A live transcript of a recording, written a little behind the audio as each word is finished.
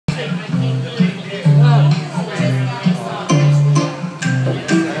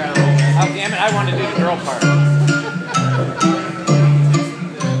Damn it, I want to do the girl part.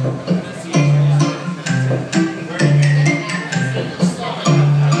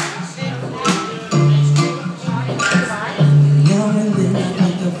 Now and then I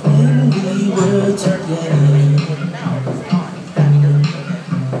wake up when we were together.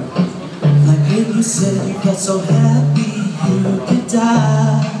 Like when you said you got so happy you could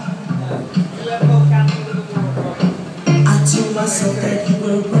die. I told myself that you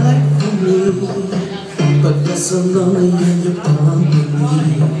were right for me, but you're so lonely in your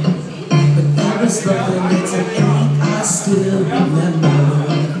company. But that was love and it's an ache I still remember.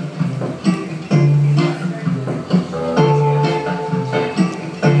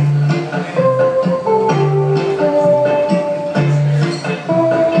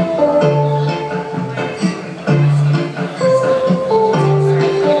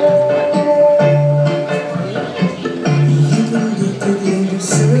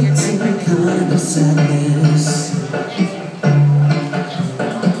 Sadness,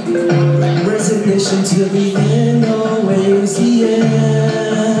 resignation till the end, always the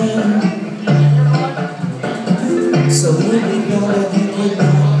end. So when we found out you could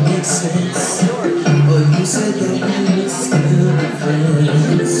not make sense, but you said that we would still be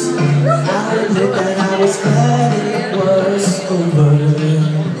friends. I admit that I was glad it was over.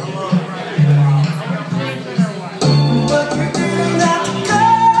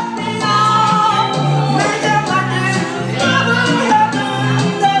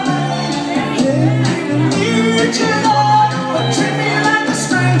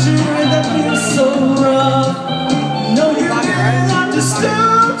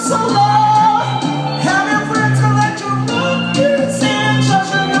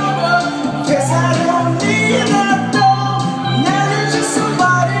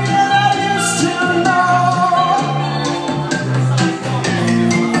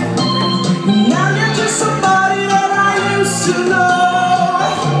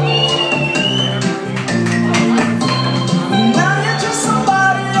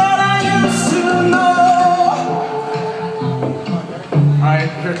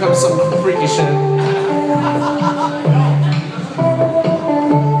 Here comes some freaky shit.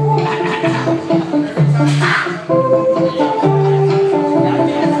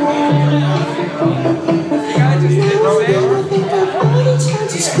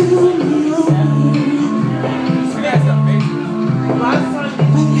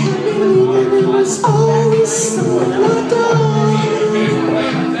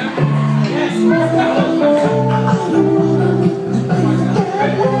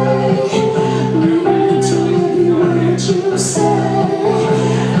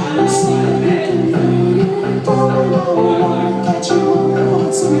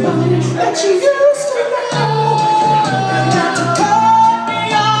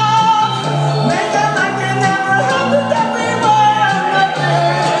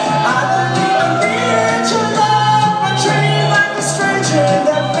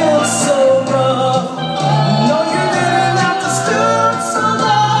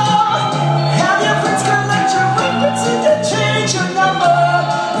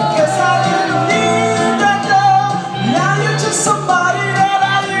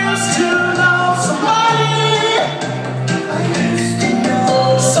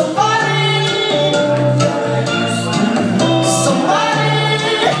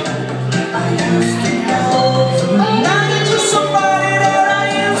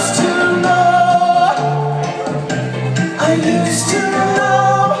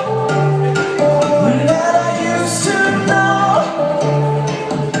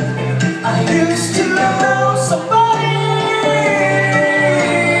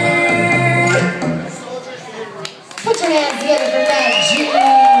 Put your hands together for Matt G.